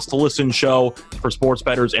a must-listen show for sports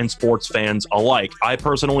bettors and sports fans alike. I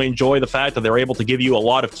personally enjoy the fact that they're able to give you a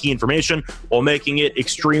lot of key information while making it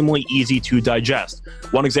extremely easy to digest.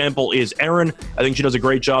 One example is Erin. I think she does a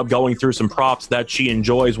great job going through some props that she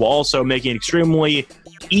enjoys while also making it extremely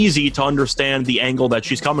easy to understand the angle that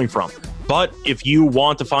she's coming from. But if you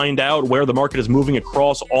want to find out where the market is moving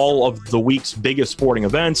across all of the week's biggest sporting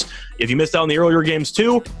events, if you missed out on the earlier games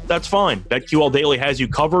too, that's fine. BetQL Daily has you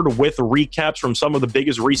covered with recaps from some of the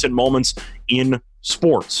biggest recent moments in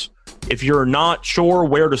sports. If you're not sure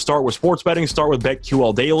where to start with sports betting, start with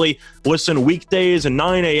BetQL Daily. Listen weekdays at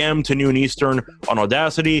 9 a.m. to noon Eastern on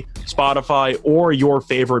Audacity, Spotify, or your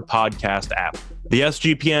favorite podcast app. The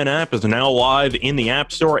SGPN app is now live in the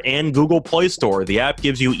App Store and Google Play Store. The app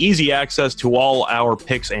gives you easy access to all our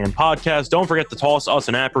picks and podcasts. Don't forget to toss us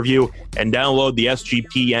an app review and download the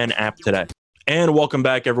SGPN app today. And welcome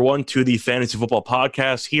back, everyone, to the Fantasy Football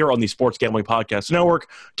Podcast here on the Sports Gambling Podcast Network.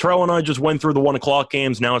 Terrell and I just went through the 1 o'clock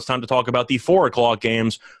games. Now it's time to talk about the 4 o'clock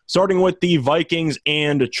games, starting with the Vikings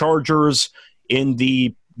and Chargers in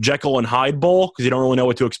the Jekyll and Hyde Bowl, because you don't really know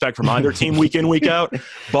what to expect from either team week in, week out.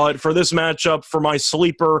 But for this matchup, for my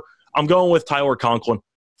sleeper, I'm going with Tyler Conklin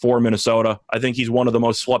for Minnesota. I think he's one of the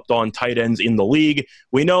most slept-on tight ends in the league.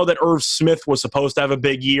 We know that Irv Smith was supposed to have a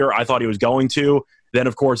big year. I thought he was going to. Then,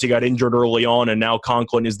 of course, he got injured early on, and now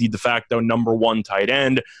Conklin is the de facto number 1 tight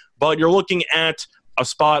end. But you're looking at a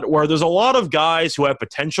spot where there's a lot of guys who have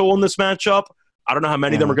potential in this matchup. I don't know how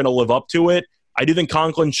many of them are going to live up to it. I do think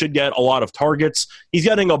Conklin should get a lot of targets. He's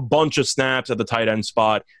getting a bunch of snaps at the tight end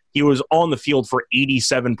spot. He was on the field for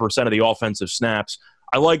 87% of the offensive snaps.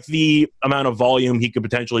 I like the amount of volume he could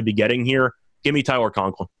potentially be getting here. Give me Tyler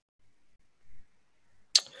Conklin.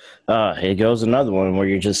 Here goes another one where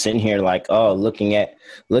you're just sitting here like, oh, looking at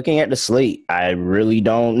the slate. I really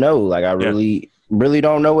don't know. Like, I really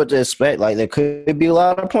don't know what to expect. Like, there could be a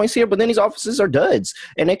lot of points here, but then these offenses are duds,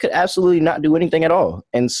 and they could absolutely not do anything at all.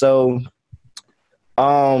 And so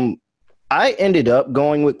I ended up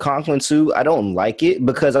going with Conklin too. I don't like it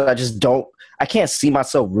because I can't see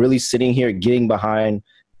myself really sitting here getting behind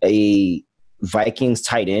a Vikings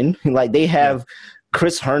tight end. Like, they have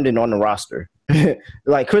Chris Herndon on the roster.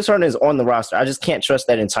 Like, Chris Herndon is on the roster. I just can't trust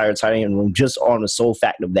that entire tight end room just on the sole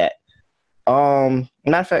fact of that. Matter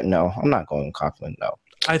of fact, no, I'm not going with Conklin, no.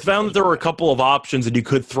 I found that there were a couple of options that you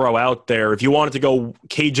could throw out there if you wanted to go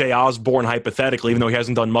KJ Osborne hypothetically, even though he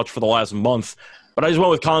hasn't done much for the last month. But I just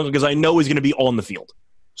went with Conklin because I know he's going to be on the field.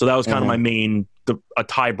 So that was kind of my main, a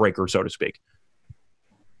tiebreaker, so to speak.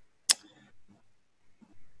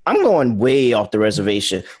 I'm going way off the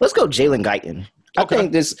reservation. Let's go Jalen Guyton. Okay. I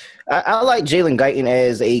think I like Jalen Guyton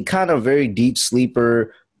as a kind of very deep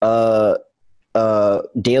sleeper,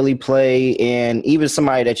 daily play, and even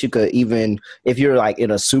somebody that you could even, if you're like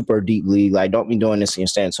in a super deep league, like don't be doing this in your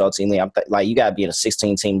standard 12-team league. Like you gotta be in a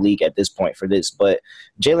 16-team league at this point for this. But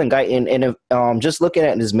Jalen Guyton, and if, just looking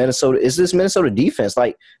at this Minnesota defense,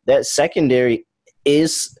 like that secondary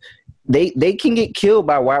is. They can get killed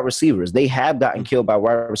by wide receivers. They have gotten killed by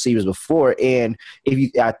wide receivers before. And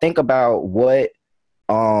I think about what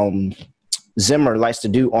Zimmer likes to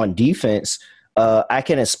do on defense, I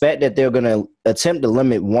can expect that they're going to attempt to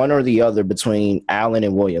limit one or the other between Allen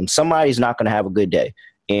and Williams. Somebody's not going to have a good day,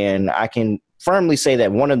 and I can firmly say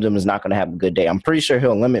that one of them is not going to have a good day. I'm pretty sure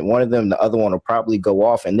he'll limit one of them. The other one will probably go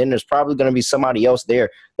off, and then there's probably going to be somebody else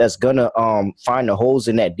there that's going to find the holes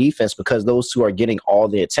in that defense because those two are getting all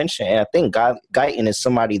the attention. And I think Guyton is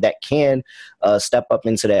somebody that can step up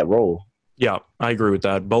into that role. Yeah, I agree with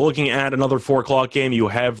that. But looking at another 4 o'clock game, you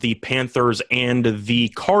have the Panthers and the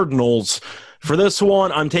Cardinals. For this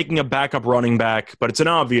one, I'm taking a backup running back, but it's an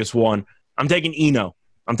obvious one. I'm taking Eno.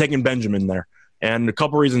 I'm taking Benjamin there. And a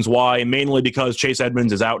couple reasons why, mainly because Chase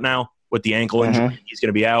Edmonds is out now with the ankle injury. He's going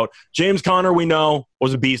to be out. James Conner, we know,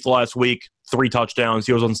 was a beast last week. 3 touchdowns.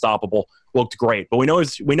 He was unstoppable. Looked great. But we know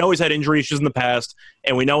he's had injury issues in the past,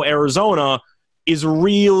 and we know Arizona is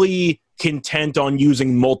really content on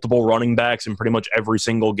using multiple running backs in pretty much every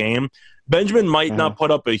single game. Benjamin might not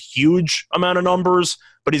put up a huge amount of numbers,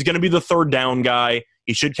 but he's going to be the third down guy.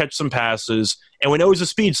 He should catch some passes, and we know he's a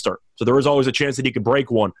speedster, so there is always a chance that he could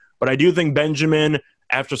break one. But I do think Benjamin,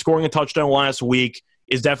 after scoring a touchdown last week,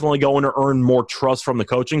 is definitely going to earn more trust from the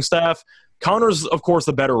coaching staff. Connor's, of course,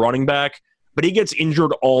 the better running back, but he gets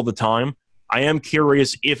injured all the time. I am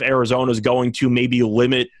curious if Arizona is going to maybe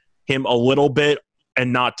limit him a little bit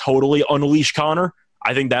and not totally unleash Connor.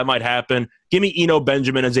 I think that might happen. Give me Eno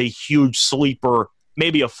Benjamin as a huge sleeper,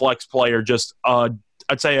 maybe a flex player, just I'd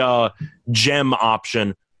say a gem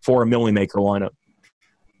option for a Millie Maker lineup.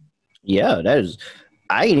 Yeah, that is.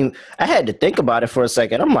 I had to think about it for a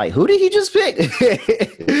second. I'm like, who did he just pick?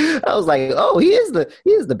 I was like, oh, he is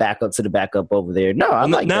the backup to the backup over there. No,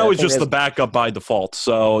 I'm like now he's just the backup by default,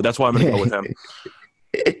 so that's why I'm going to go with him.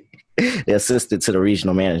 The assistant to the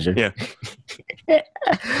regional manager. Yeah.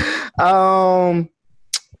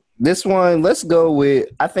 This one, let's go with.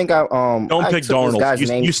 I think don't pick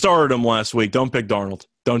Darnold. You started him last week. Don't pick Darnold.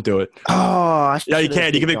 Don't do it. Oh, yeah, you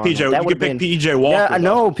can. You can pick PJ. You can pick PJ Walker. Yeah, I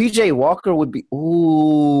know PJ Walker would be.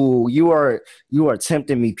 Ooh, you are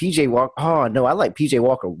tempting me. PJ Walker. Oh no, I like PJ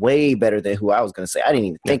Walker way better than who I was going to say. I didn't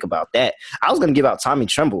even think about that. I was going to give out Tommy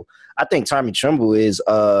Tremble. I think Tommy Tremble is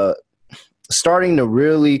starting to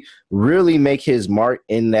really, really make his mark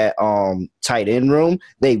in that tight end room.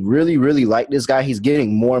 They really, really like this guy. He's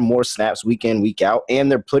getting more and more snaps week in, week out,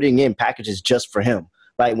 and they're putting in packages just for him.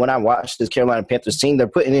 Like when I watched this Carolina Panthers team, they're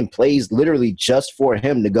putting in plays literally just for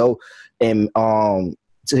him to go and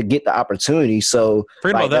to get the opportunity. So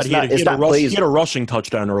forget about that. He had a rushing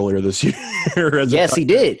touchdown earlier this year. Yes, he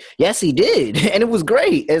did. And it was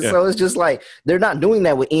great. And so it's just like they're not doing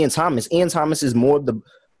that with Ian Thomas. Ian Thomas is more of the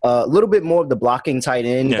little bit more of the blocking tight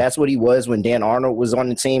end. Yeah. That's what he was when Dan Arnold was on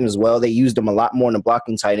the team as well. They used him a lot more in the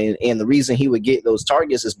blocking tight end. And the reason he would get those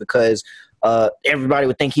targets is because everybody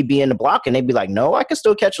would think he'd be in the block, and they'd be like, no, I can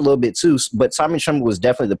still catch a little bit too. But Tommy Tremble was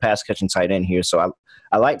definitely the pass-catching tight end here. So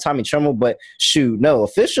I like Tommy Tremble, but no,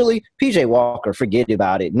 officially, P.J. Walker, forget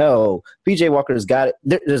about it. No, P.J. Walker's got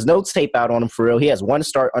it. There's no tape out on him for real. He has one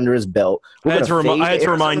start under his belt. I had to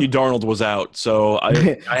remind you Darnold was out. So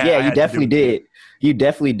you definitely did. You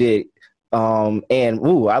definitely did. I'm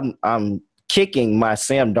kicking my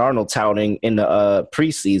Sam Darnold touting in the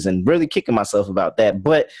preseason, really kicking myself about that.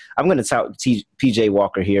 But I'm going to tout P.J.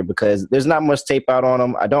 Walker here because there's not much tape out on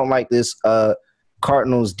him. I don't like this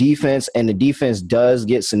Cardinals defense, and the defense does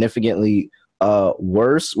get significantly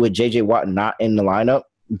worse with J.J. Watt not in the lineup.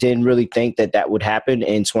 Didn't really think that would happen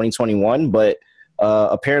in 2021, but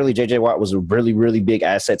apparently J.J. Watt was a really, really big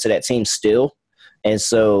asset to that team still. And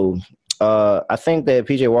so I think that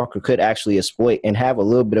P.J. Walker could actually exploit and have a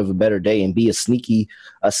little bit of a better day and be a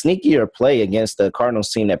sneakier play against the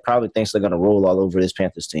Cardinals team that probably thinks they're going to roll all over this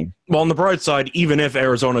Panthers team. Well, on the bright side, even if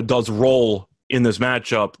Arizona does roll in this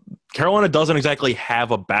matchup, Carolina doesn't exactly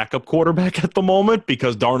have a backup quarterback at the moment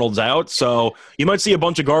because Darnold's out. So you might see a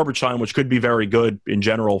bunch of garbage time, which could be very good in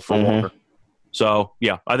general for Walker. So,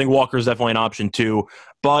 yeah, I think Walker's definitely an option too.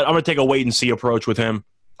 But I'm going to take a wait-and-see approach with him.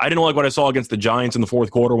 I didn't like what I saw against the Giants in the fourth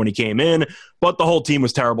quarter when he came in, but the whole team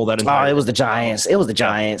was terrible that entire it was the Giants. It was the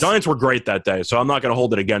Giants. Giants were great that day, so I'm not going to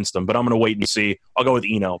hold it against them, but I'm going to wait and see. I'll go with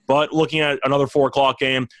Eno. But looking at another 4 o'clock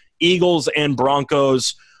game, Eagles and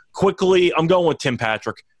Broncos. Quickly, I'm going with Tim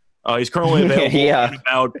Patrick. He's currently available in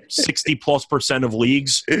about 60+% of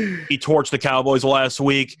leagues. He torched the Cowboys last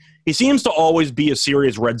week. He seems to always be a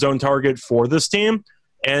serious red zone target for this team,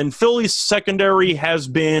 and Philly's secondary has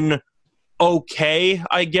been okay,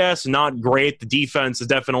 I guess. Not great. The defense is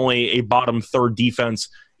definitely a bottom third defense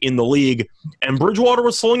in the league. And Bridgewater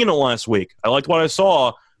was slinging it last week. I liked what I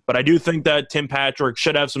saw, but I do think that Tim Patrick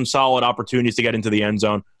should have some solid opportunities to get into the end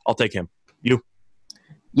zone. I'll take him. You?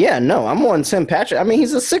 Yeah, no, I'm on Tim Patrick. I mean,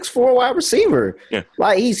 he's a 6'4" wide receiver. Yeah.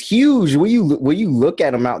 Like, he's huge. When you look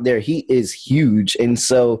at him out there, he is huge. And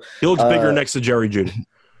so He looks bigger next to Jerry Jeudy.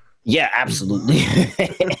 yeah, absolutely.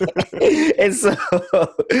 and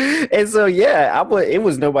so yeah, it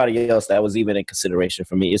was nobody else that was even in consideration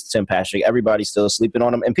for me. It's Tim Patrick. Everybody's still sleeping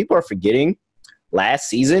on him. And people are forgetting last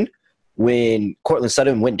season when Cortland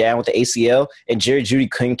Sutton went down with the ACL and Jerry Jeudy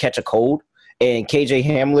couldn't catch a cold and KJ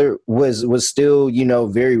Hamler was still,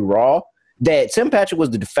 very raw, that Tim Patrick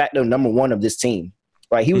was the de facto number one of this team.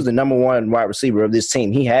 Like, he was the number one wide receiver of this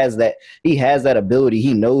team. He has that ability.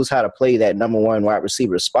 He knows how to play that number one wide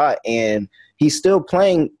receiver spot. And he's still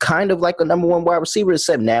playing kind of like a number one wide receiver,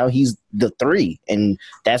 except now he's the 3. And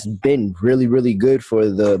that's been really, really good for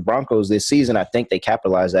the Broncos this season. I think they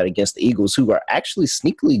capitalized that against the Eagles, who are actually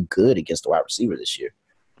sneakily good against the wide receiver this year.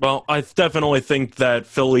 Well, I definitely think that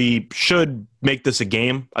Philly should make this a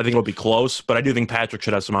game. I think it'll be close, but I do think Patrick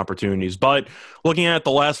should have some opportunities. But looking at the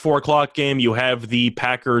last 4 o'clock game, you have the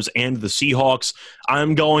Packers and the Seahawks.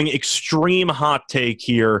 I'm going extreme hot take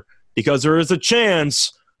here because there is a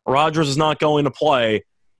chance Rodgers is not going to play.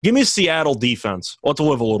 Give me Seattle defense. Let's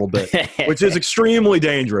live a little bit, which is extremely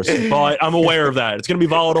dangerous, but I'm aware of that. It's going to be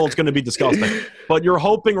volatile. It's going to be disgusting. But you're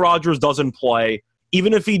hoping Rodgers doesn't play.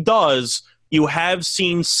 Even if he does, you have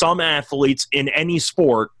seen some athletes in any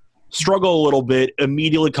sport struggle a little bit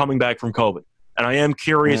immediately coming back from COVID. And I am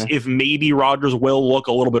curious if maybe Rodgers will look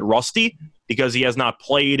a little bit rusty because he has not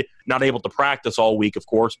played, not able to practice all week, of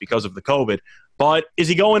course, because of the COVID. But is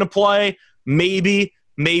he going to play? Maybe,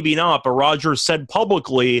 maybe not. But Rodgers said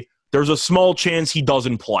publicly there's a small chance he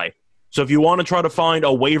doesn't play. So if you want to try to find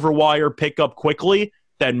a waiver wire pickup quickly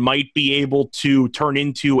that might be able to turn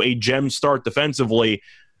into a gem start defensively,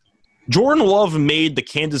 Jordan Love made the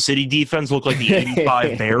Kansas City defense look like the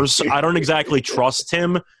 85 Bears. I don't exactly trust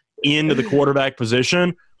him in the quarterback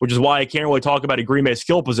position, which is why I can't really talk about a Green Bay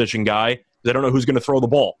skill position guy because I don't know who's going to throw the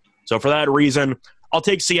ball. So for that reason, I'll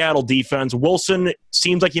take Seattle defense. Wilson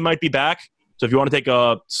seems like he might be back. So if you want to take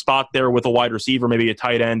a spot there with a wide receiver, maybe a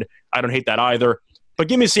tight end, I don't hate that either. But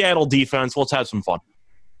give me Seattle defense. Let's have some fun.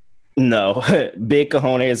 No, big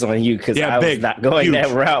cojones on you because I was not going huge.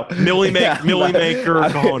 That route. Millie Maker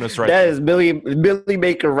cojones right That there. is Millie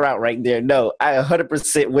Maker route right there. No, I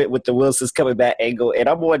 100% went with the Wilson's coming back angle, and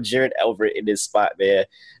I'm on Gerald Everett in this spot, man.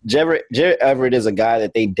 Gerald Everett is a guy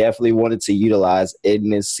that they definitely wanted to utilize in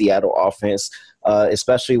this Seattle offense,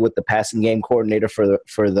 especially with the passing game coordinator for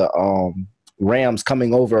the Rams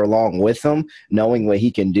coming over along with him, knowing what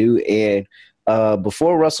he can do. And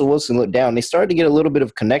before Russell Wilson looked down, they started to get a little bit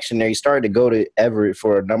of connection there. He started to go to Everett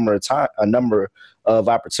for a number of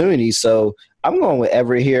opportunities. So I'm going with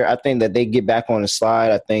Everett here. I think that they get back on the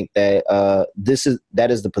slide. I think that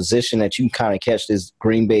that is the position that you kind of catch this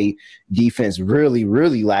Green Bay defense really,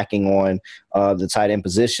 really lacking on the tight end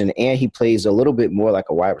position, and he plays a little bit more like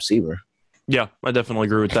a wide receiver. Yeah, I definitely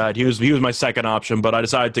agree with that. He was my second option, but I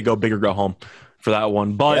decided to go big or go home for that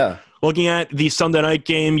one. But yeah. Looking at the Sunday night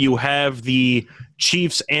game, you have the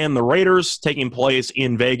Chiefs and the Raiders taking place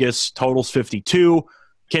in Vegas. Totals 52.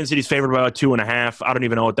 Kansas City's favored by about 2.5. I don't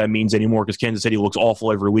even know what that means anymore because Kansas City looks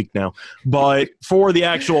awful every week now. But for the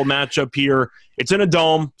actual matchup here, it's in a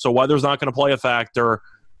dome, so weather's not going to play a factor.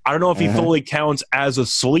 I don't know if he fully counts as a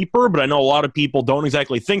sleeper, but I know a lot of people don't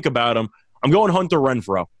exactly think about him. I'm going Hunter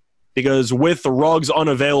Renfrow because with the Ruggs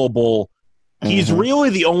unavailable, he's really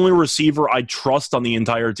the only receiver I trust on the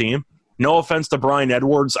entire team. No offense to Bryan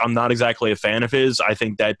Edwards. I'm not exactly a fan of his. I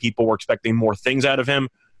think that people were expecting more things out of him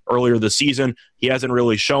earlier this season. He hasn't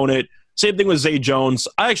really shown it. Same thing with Zay Jones.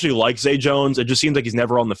 I actually like Zay Jones. It just seems like he's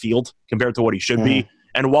never on the field compared to what he should be.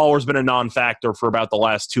 And Waller's been a non-factor for about the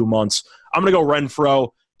last 2 months. I'm going to go Renfrow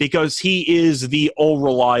because he is the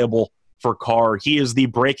all-reliable for Carr. He is the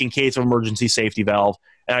break in case of emergency safety valve.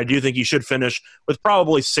 And I do think he should finish with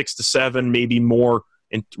probably 6 to 7, maybe more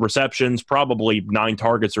in receptions, probably 9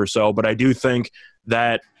 targets or so. But I do think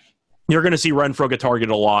that you're going to see Renfrow get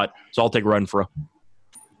targeted a lot. So I'll take Renfrow.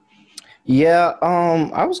 Yeah,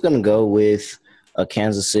 I was going to go with a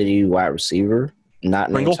Kansas City wide receiver,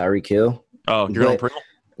 not named Tyreek Hill. Oh, you're going Pringle?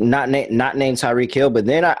 Not named Tyreek Hill, but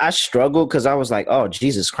then I struggled because I was like, oh,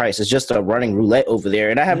 Jesus Christ, it's just a running roulette over there.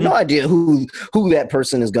 And I have no idea who that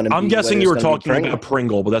person is going to be. I'm guessing you were talking about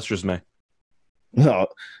Pringle, but that's just me. No,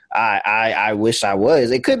 I wish I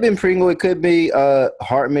was. It could have been Pringle. It could be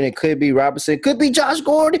Hartman. It could be Robinson. It could be Josh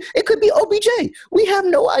Gordon. It could be OBJ. We have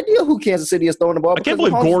no idea who Kansas City is throwing the ball. I can't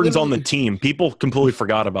believe Gordon's on the team. People completely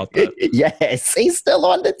forgot about that. Yes, he's still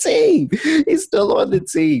on the team. He's still on the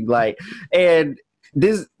team. And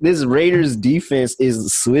this Raiders defense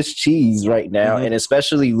is Swiss cheese right now, and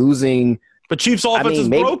especially losing The Chiefs' offense is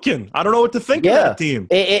broken. I don't know what to think of that team.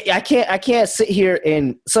 I can't sit here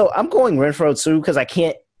and so I'm going Renfrow too because I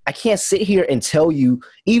can't sit here and tell you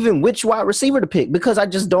even which wide receiver to pick because I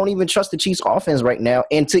just don't even trust the Chiefs' offense right now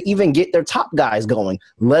and to even get their top guys going,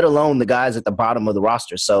 let alone the guys at the bottom of the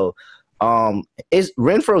roster. So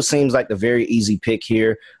Renfrow seems like the very easy pick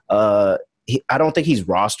here. I don't think he's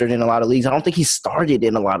rostered in a lot of leagues. I don't think he's started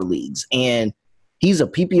in a lot of leagues. And he's a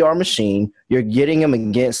PPR machine. You're getting him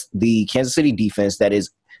against the Kansas City defense that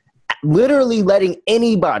is literally letting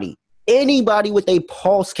anybody with a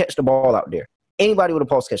pulse catch the ball out there. Anybody with a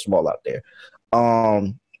pulse catch the ball out there.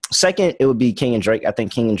 Second, it would be Kenyon Drake. I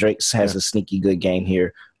think Kenyon Drake has a sneaky good game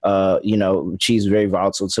here. Chiefs very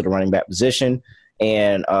volatile to the running back position.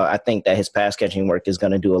 And I think that his pass catching work is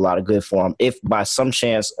going to do a lot of good for him if by some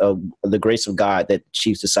chance of the grace of God that the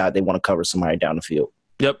Chiefs decide they want to cover somebody down the field.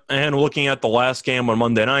 Yep, and looking at the last game on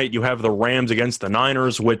Monday night, you have the Rams against the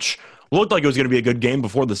Niners, which looked like it was going to be a good game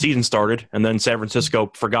before the season started, and then San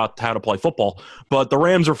Francisco forgot how to play football. But the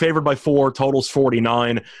Rams are favored by 4, totals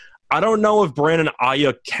 49. I don't know if Brandon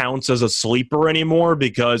Ayuk counts as a sleeper anymore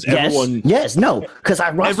because everyone dumped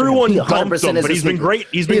him, but he's been great.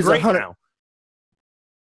 He's been great now.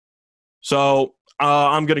 So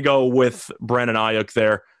I'm going to go with Brandon Ayuk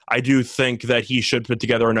there. I do think that he should put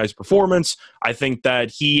together a nice performance. I think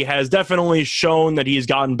that he has definitely shown that he's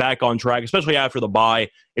gotten back on track, especially after the bye.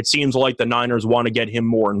 It seems like the Niners want to get him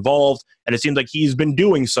more involved, and it seems like he's been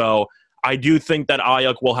doing so. I do think that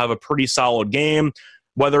Ayuk will have a pretty solid game,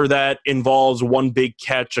 whether that involves one big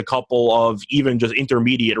catch, a couple of even just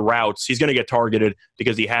intermediate routes. He's going to get targeted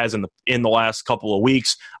because he has in the last couple of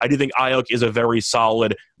weeks. I do think Ayuk is a very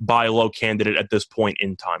solid buy low candidate at this point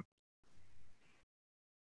in time.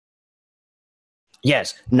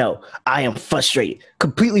 Yes, no, I am frustrated,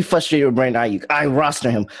 completely frustrated with Brandon Ayuk. I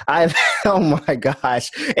roster him. Oh my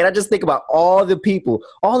gosh. And I just think about all the people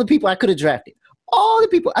I could have drafted. All the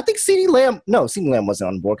people. I think CeeDee Lamb wasn't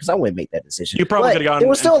on the board because I wouldn't make that decision. You probably could have gotten there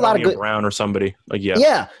was still a lot of good Brown or somebody.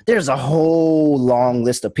 Yeah, there's a whole long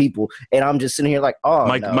list of people. And I'm just sitting here like,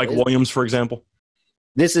 Mike Williams, for example.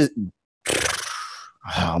 This is,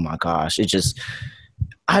 oh my gosh. It just,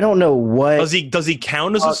 I don't know what. Does he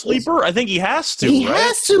count as a sleeper? I think he has to. He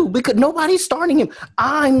has to because nobody's starting him.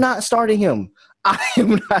 I'm not starting him.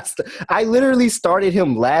 I literally started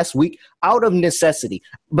him last week out of necessity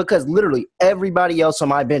because literally everybody else on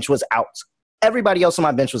my bench was out.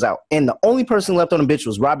 And the only person left on the bench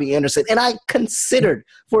was Robbie Anderson. And I considered,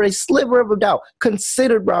 for a sliver of a doubt,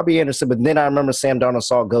 Robbie Anderson. But then I remember Sam Darnold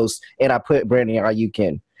saw Ghost, and I put Brandon Ayuk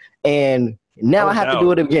in. And now I have to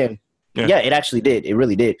do it again. Yeah, it actually did. It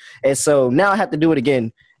really did. And so now I have to do it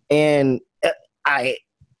again. And I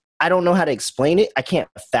don't know how to explain it. I can't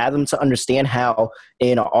fathom to understand how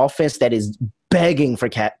in an offense that is begging for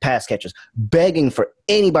pass catchers, begging for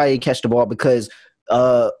anybody to catch the ball because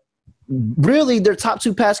really their top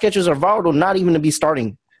 2 pass catchers are volatile not even to be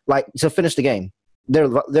starting, like to finish the game. They're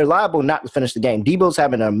liable not to finish the game. Debo's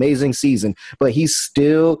having an amazing season, but he's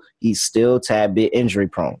still tad bit injury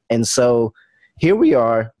prone. And so here we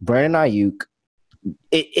are, Brandon Ayuk.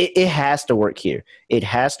 It has to work here. It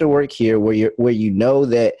has to work here where you know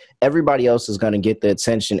that everybody else is going to get the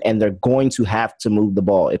attention and they're going to have to move the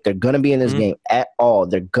ball. If they're going to be in this game at all,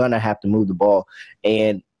 they're going to have to move the ball.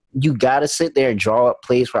 And you got to sit there and draw up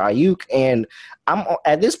plays for Ayuk. And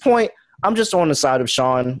at this point, I'm just on the side of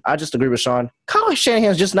Sean. I just agree with Sean. Kyle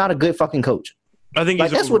Shanahan's just not a good fucking coach. I think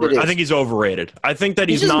that's what it is. I think he's overrated. I think that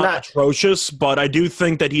he's not atrocious, but I do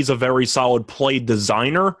think that he's a very solid play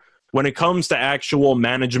designer. When it comes to actual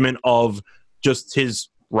management of just his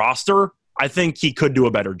roster, I think he could do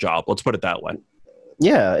a better job. Let's put it that way.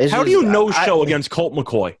 Yeah. How do you no-show against Colt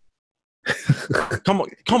McCoy? Come on.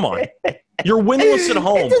 You're winless at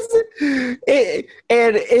home.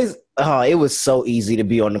 It was so easy to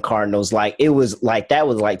be on the Cardinals. Like it was like that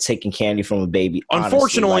was like taking candy from a baby.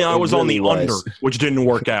 Unfortunately, I was on the under, which didn't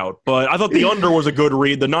work out. But I thought the under was a good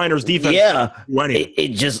read. The Niners defense, they're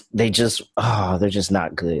just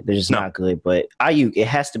not good. They're just not good. But Ayuk, it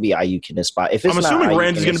has to be Ayuk in this spot. If it's I'm assuming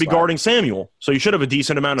Ramsey's going to be guarding Samuel, so you should have a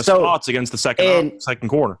decent amount of spots against the second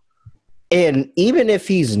corner. And even if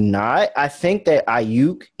he's not, I think that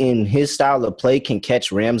Ayuk in his style of play can catch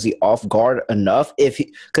Ramsey off guard enough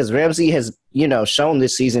because Ramsey has, shown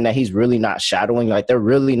this season that he's really not shadowing. Like they're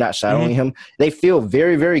really not shadowing him. They feel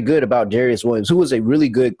very, very good about Darius Williams, who was a really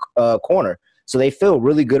good corner. So they feel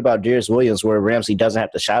really good about Darius Williams where Ramsey doesn't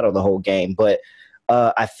have to shadow the whole game. But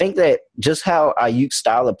I think that just how Ayuk's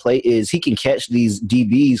style of play is, he can catch these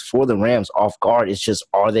DBs for the Rams off guard. It's just,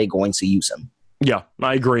 are they going to use him? Yeah,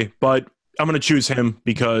 I agree. But I'm going to choose him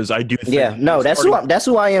because I do think that's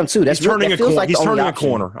who I am too. He's turning a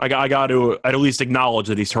corner. I got to at least acknowledge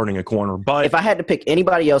that he's turning a corner. But if I had to pick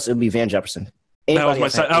anybody else, it would be Van Jefferson. That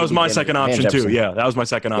was my second option too. Yeah, that was my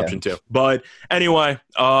second option too. But anyway,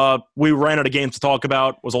 we ran out of games to talk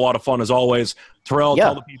about. It was a lot of fun as always. Terrell,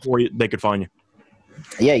 tell the people where they could find you.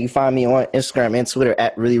 Yeah, you find me on Instagram and Twitter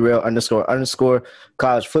at reallyreal__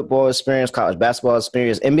 college football experience, college basketball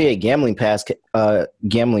experience, NBA gambling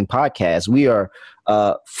podcast. We are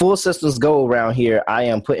full systems go around here. I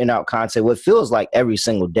am putting out content what feels like every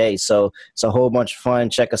single day. So it's a whole bunch of fun.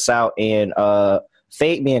 Check us out and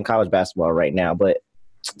fade me in college basketball right now, but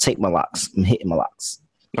take my locks. I'm hitting my locks.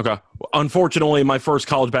 Okay. Unfortunately, my first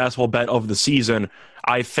college basketball bet of the season,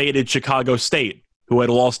 I faded Chicago State, who had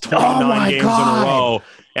lost 29 games in a row,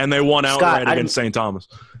 and they won outright against St. Thomas.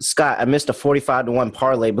 Scott, I missed a 45-1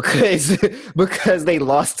 parlay because they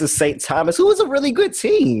lost to St. Thomas, who was a really good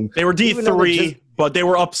team. They were D3, but they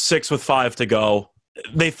were up 6 with 5 to go.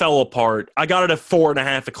 They fell apart. I got it at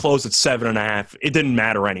 4.5. It closed at 7.5. It didn't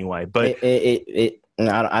matter anyway. But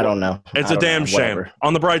I don't know. It's a damn shame.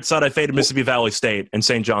 On the bright side, I faded Mississippi Valley State, and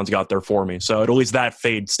St. John's got there for me. So at least that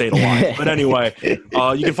fade stayed alive. But anyway, you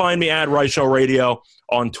can find me at Rice Show Radio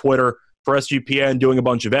on Twitter for SGPN, doing a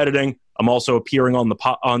bunch of editing. I'm also appearing on the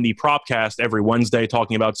Propcast every Wednesday,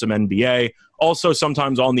 talking about some NBA. Also,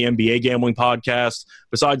 sometimes on the NBA Gambling Podcast.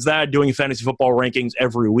 Besides that, doing fantasy football rankings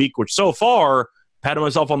every week, which so far, patting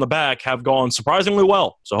myself on the back, have gone surprisingly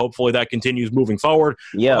well. So hopefully that continues moving forward.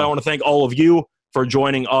 Yeah. I want to thank all of you for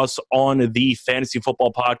joining us on the Fantasy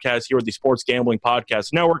Football Podcast here at the Sports Gambling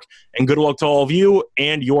Podcast Network. And good luck to all of you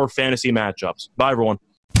and your fantasy matchups. Bye, everyone.